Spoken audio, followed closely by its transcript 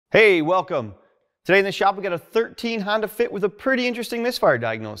Hey, welcome. Today in the shop we got a 13 Honda Fit with a pretty interesting misfire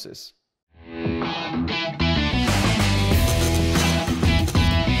diagnosis.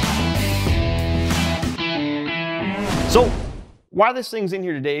 So why this thing's in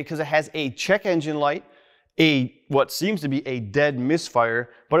here today? Because it has a check engine light, what seems to be a dead misfire,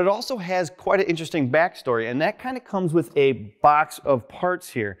 but it also has quite an interesting backstory, and that kind of comes with a box of parts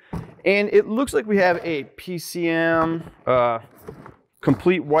here. And it looks like we have a PCM,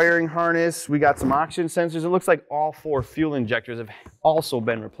 complete wiring harness. We got some oxygen sensors. It looks like all 4 fuel injectors have also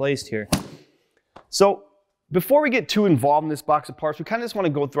been replaced here. So before we get too involved in this box of parts, we kind of just want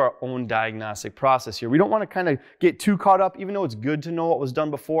to go through our own diagnostic process here. We don't want to kind of get too caught up, even though it's good to know what was done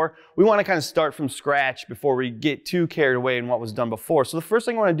before. We want to kind of start from scratch before we get too carried away in what was done before. So the first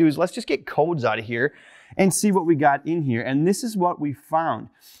thing I want to do is let's just get codes out of here and see what we got in here. And this is what we found.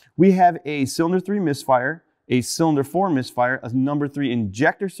 We have a cylinder 3 misfire, a cylinder 4 misfire, a number 3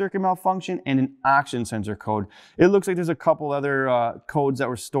 injector circuit malfunction, and an oxygen sensor code. It looks like there's a couple other codes that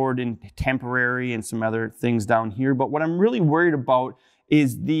were stored in temporary and some other things down here, but what I'm really worried about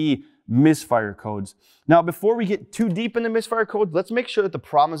is the misfire codes. Now, before we get too deep in the misfire codes, let's make sure that the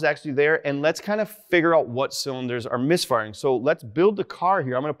problem is actually there, and let's kind of figure out what cylinders are misfiring. So let's build the car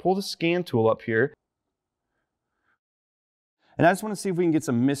here. I'm going to pull the scan tool up here. And I just want to see if we can get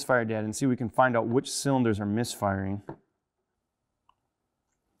some misfire data and see if we can find out which cylinders are misfiring.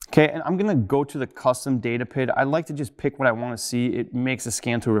 Okay, and I'm going to go to the custom data PID. I like to just pick what I want to see. It makes the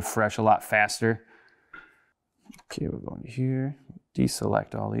scan tool refresh a lot faster. Okay, we're going to here,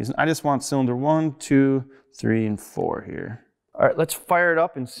 deselect all these. And I just want cylinder 1, 2, 3, and 4 here. All right, let's fire it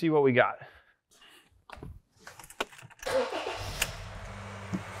up and see what we got.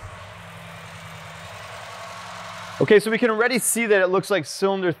 Okay, so we can already see that it looks like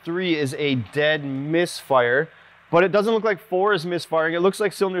cylinder 3 is a dead misfire, but it doesn't look like 4 is misfiring. It looks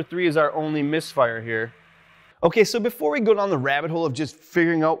like cylinder 3 is our only misfire here. Okay, so before we go down the rabbit hole of just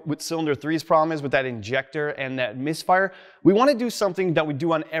figuring out what cylinder 3's problem is with that injector and that misfire, we want to do something that we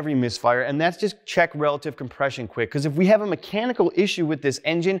do on every misfire, and that's just check relative compression quick. Because if we have a mechanical issue with this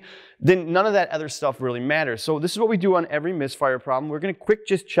engine, then none of that other stuff really matters. So this is what we do on every misfire problem. We're going to quick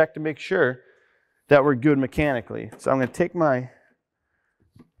just check to make sure that we're good mechanically. So I'm going to take my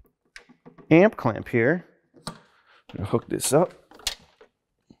amp clamp here, I'm going to hook this up.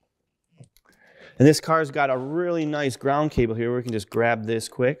 And this car's got a really nice ground cable here where we can just grab this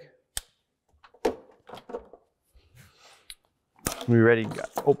quick. We're ready to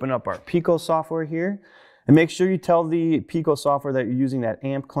open up our Pico software here. And make sure you tell the Pico software that you're using that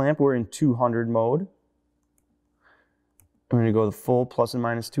amp clamp. We're in 200 mode. I'm going to go the full plus and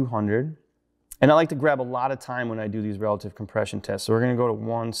minus 200. And I like to grab a lot of time when I do these relative compression tests. So we're going to go to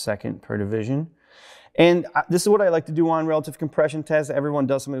 1 second per division. And this is what I like to do on relative compression tests. Everyone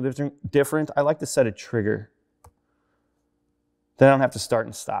does something different. I like to set a trigger. Then I don't have to start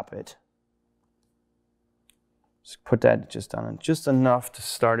and stop it. Just put that just on just enough to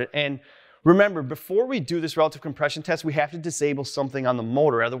start it. And remember, before we do this relative compression test, we have to disable something on the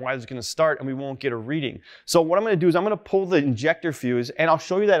motor. Otherwise, it's going to start and we won't get a reading. So what I'm going to do is I'm going to pull the injector fuse, and I'll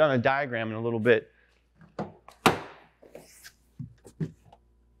show you that on a diagram in a little bit.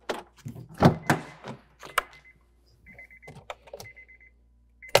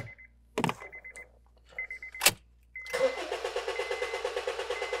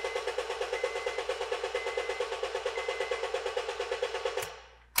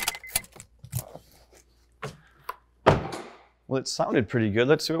 Well, it sounded pretty good.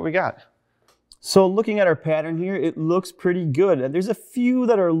 Let's see what we got. So looking at our pattern here, it looks pretty good. There's a few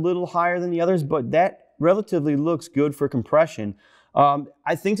that are a little higher than the others, but that relatively looks good for compression.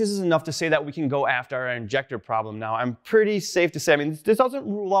 I think this is enough to say that we can go after our injector problem now. I'm pretty safe to say, I mean, this doesn't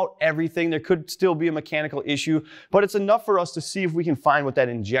rule out everything. There could still be a mechanical issue, but it's enough for us to see if we can find what that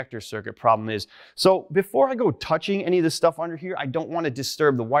injector circuit problem is. So before I go touching any of the stuff under here, I don't want to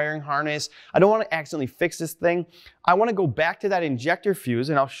disturb the wiring harness. I don't want to accidentally fix this thing. I want to go back to that injector fuse,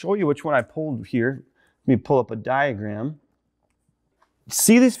 and I'll show you which one I pulled here. Let me pull up a diagram.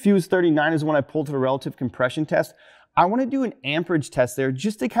 See, this fuse 39 is the one I pulled to the relative compression test. I want to do an amperage test there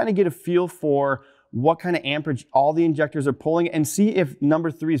just to kind of get a feel for what kind of amperage all the injectors are pulling and see if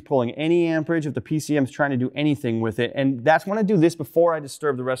number 3 is pulling any amperage, if the PCM is trying to do anything with it. And that's when I do this before I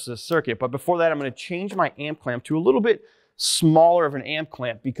disturb the rest of the circuit. But before that, I'm going to change my amp clamp to a little bit smaller of an amp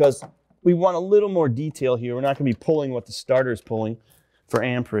clamp because we want a little more detail here. We're not going to be pulling what the starter is pulling for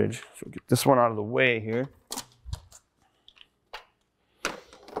amperage. So we'll get this one out of the way here.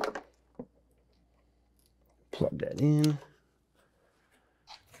 Plug that in.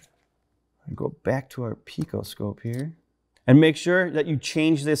 And go back to our Pico scope here. And make sure that you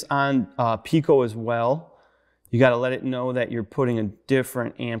change this on Pico as well. You got to let it know that you're putting a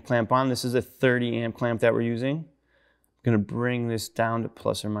different amp clamp on. This is a 30 amp clamp that we're using. I'm going to bring this down to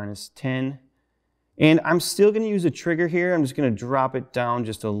plus or minus 10. And I'm still going to use a trigger here. I'm just going to drop it down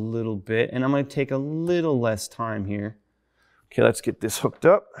just a little bit. And I'm going to take a little less time here. Okay, let's get this hooked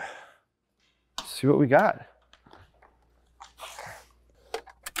up. See what we got.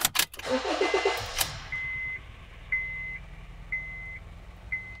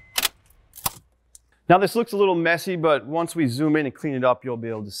 Now this looks a little messy, but once we zoom in and clean it up, you'll be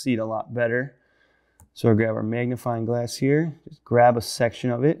able to see it a lot better. So I'll grab our magnifying glass here, just grab a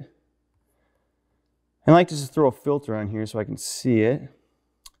section of it. And I like to just throw a filter on here so I can see it.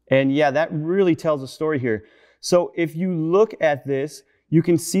 And yeah, that really tells a story here. So if you look at this, you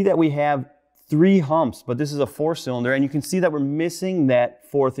can see that we have 3 humps, but this is a 4-cylinder, and you can see that we're missing that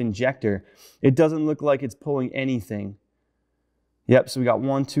 4th injector. It doesn't look like it's pulling anything. Yep, so we got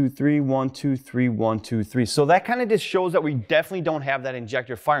 1, 2, 3, 1, 2, 3, 1, 2, 3. So that kind of just shows that we definitely don't have that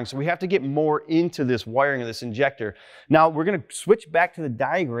injector firing. So we have to get more into this wiring of this injector. Now we're going to switch back to the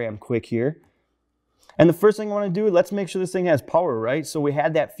diagram quick here. And the first thing I want to do, let's make sure this thing has power, right? So we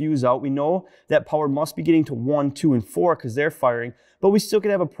had that fuse out. We know that power must be getting to 1, 2, and 4 because they're firing. But we still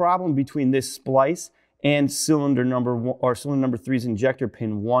could have a problem between this splice and cylinder number 1, or cylinder number 3's injector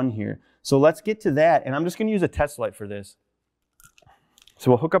pin 1 here. So let's get to that. And I'm just going to use a test light for this. So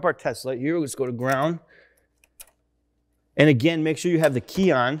we'll hook up our test light here. Let's go to ground. And again, make sure you have the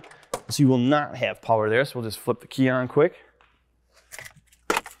key on, so you will not have power there. So we'll just flip the key on quick.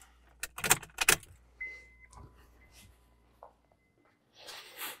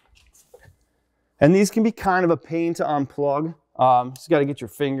 And these can be kind of a pain to unplug. Just got to get your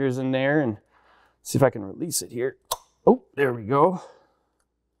fingers in there and see if I can release it here. Oh, there we go.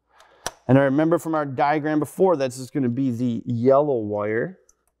 And I remember from our diagram before, that's just going to be the yellow wire.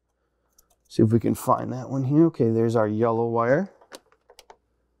 See if we can find that one here. Okay, there's our yellow wire.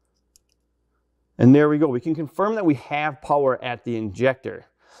 And there we go. We can confirm that we have power at the injector.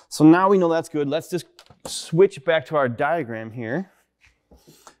 So now we know that's good. Let's just switch back to our diagram here.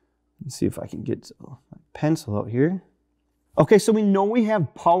 Let's see if I can get my pencil out here. Okay, so we know we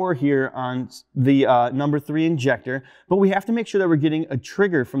have power here on the number 3 injector, but we have to make sure that we're getting a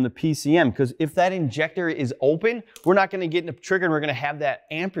trigger from the PCM, because if that injector is open, we're not going to get a trigger and we're going to have that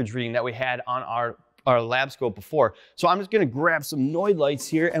amperage reading that we had on our lab scope before. So I'm just going to grab some Noid lights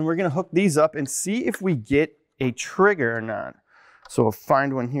here and we're going to hook these up and see if we get a trigger or not. So we'll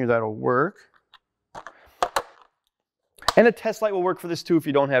find one here that'll work. And a test light will work for this too if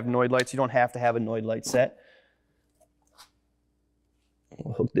you don't have Noid lights. You don't have to have a Noid light set.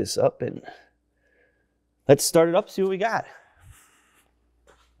 We'll hook this up and let's start it up, see what we got.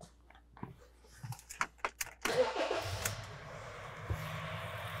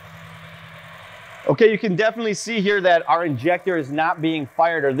 Okay, you can definitely see here that our injector is not being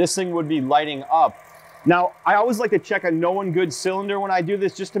fired, or this thing would be lighting up. Now, I always like to check a known good cylinder when I do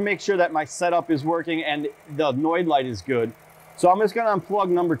this, just to make sure that my setup is working and the Noid light is good. So I'm just going to unplug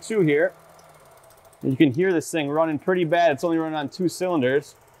number 2 here. You can hear this thing running pretty bad. It's only running on 2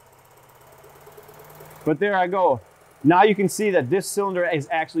 cylinders. But there I go. Now you can see that this cylinder is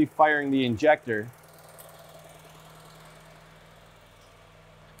actually firing the injector.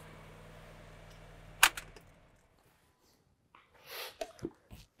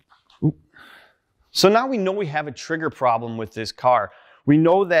 So now we know we have a trigger problem with this car. We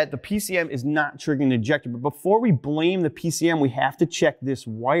know that the PCM is not triggering the injector, but before we blame the PCM, we have to check this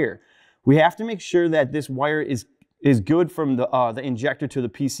wire. We have to make sure that this wire is good from the injector to the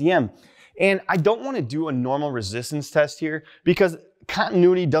PCM. And I don't want to do a normal resistance test here because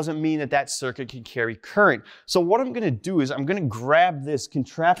continuity doesn't mean that that circuit can carry current. So what I'm going to do is I'm going to grab this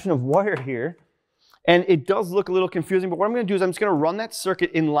contraption of wire here. And it does look a little confusing, but what I'm going to do is I'm just going to run that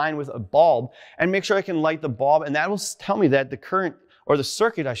circuit in line with a bulb and make sure I can light the bulb, and that will tell me that the current, or the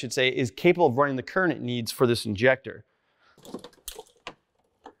circuit I should say, is capable of running the current it needs for this injector.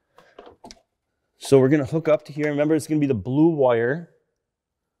 So we're going to hook up to here. Remember, it's going to be the blue wire.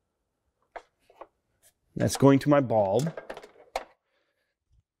 That's going to my bulb.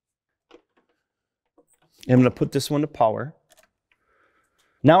 And I'm going to put this one to power.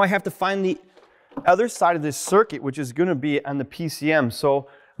 Now I have to find the other side of this circuit, which is going to be on the PCM. So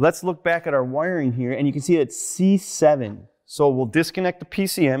let's look back at our wiring here, and you can see it's C7. So we'll disconnect the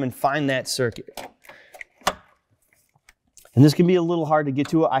PCM and find that circuit. And this can be a little hard to get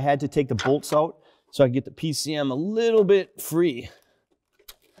to. I had to take the bolts out so I get the PCM a little bit free.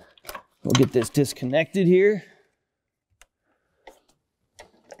 We'll get this disconnected here.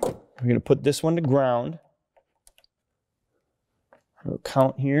 We're going to put this one to ground. I'll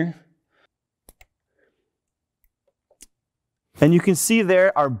count here. And you can see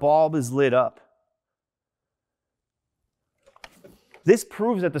there our bulb is lit up. This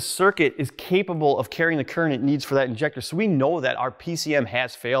proves that the circuit is capable of carrying the current it needs for that injector. So we know that our PCM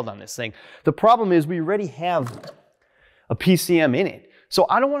has failed on this thing. The problem is we already have a PCM in it. So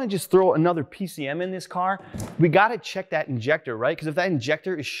I don't want to just throw another PCM in this car. We got to check that injector, right? Because if that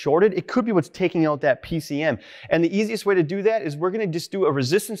injector is shorted, it could be what's taking out that PCM. And the easiest way to do that is we're going to just do a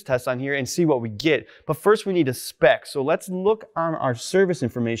resistance test on here and see what we get. But first we need a spec. So let's look on our service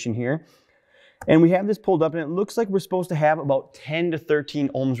information here. And we have this pulled up and it looks like we're supposed to have about 10 to 13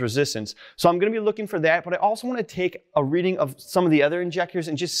 ohms resistance. So I'm going to be looking for that, but I also want to take a reading of some of the other injectors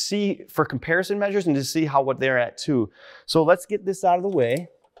and just see for comparison measures and just see what they're at too. So let's get this out of the way.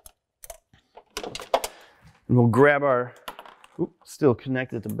 And we'll grab our, still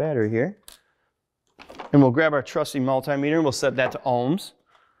connected to battery here. And we'll grab our trusty multimeter and we'll set that to ohms.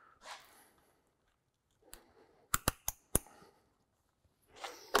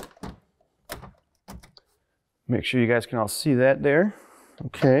 Make sure you guys can all see that there.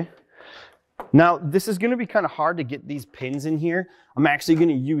 Okay. Now, this is going to be kind of hard to get these pins in here. I'm actually going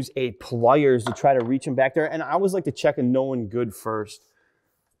to use a pliers to try to reach them back there. And I always like to check a known good first.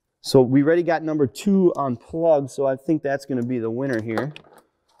 So we already got number 2 unplugged, so I think that's going to be the winner here.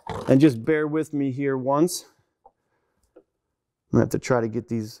 And just bear with me here once. I'm going to have to try to get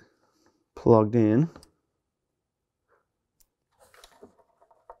these plugged in.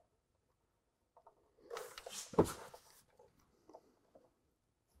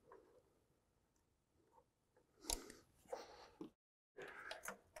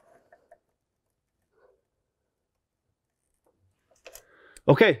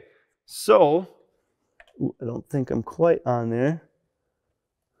 Okay, so I don't think I'm quite on there.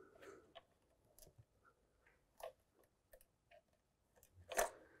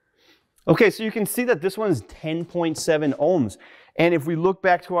 Okay, so you can see that this one is 10.7 ohms. And if we look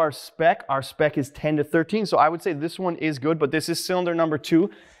back to our spec is 10 to 13. So I would say this one is good, but this is cylinder number 2.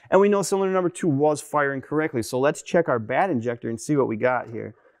 And we know cylinder number 2 was firing correctly. So let's check our bad injector and see what we got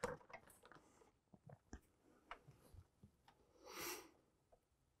here.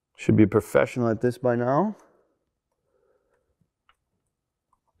 Should be a professional at this by now.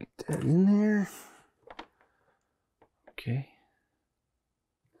 Get that in there. Okay.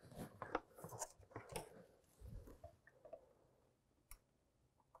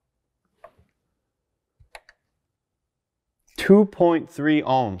 .3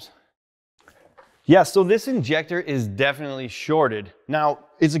 ohms. Yeah, so this injector is definitely shorted. Now,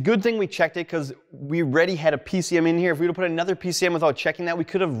 it's a good thing we checked it because we already had a PCM in here. If we would have put another PCM without checking that, we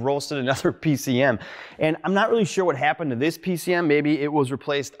could have roasted another PCM. And I'm not really sure what happened to this PCM. Maybe it was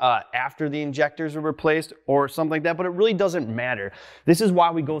replaced after the injectors were replaced or something like that, but it really doesn't matter. This is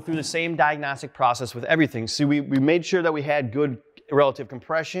why we go through the same diagnostic process with everything. So we made sure that we had good relative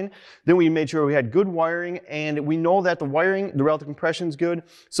compression. Then we made sure we had good wiring, and we know that the wiring, the relative compression is good.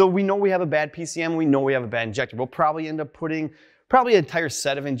 So we know we have a bad PCM, we know we have a bad injector. We'll probably end up putting an entire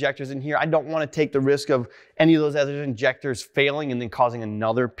set of injectors in here. I don't want to take the risk of any of those other injectors failing and then causing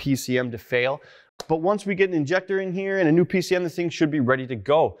another PCM to fail. But once we get an injector in here and a new PCM, this thing should be ready to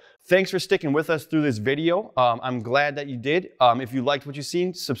go. Thanks for sticking with us through this video. I'm glad that you did. If you liked what you've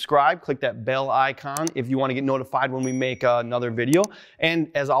seen, subscribe, click that bell icon if you want to get notified when we make another video.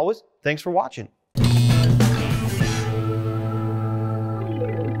 And as always, thanks for watching.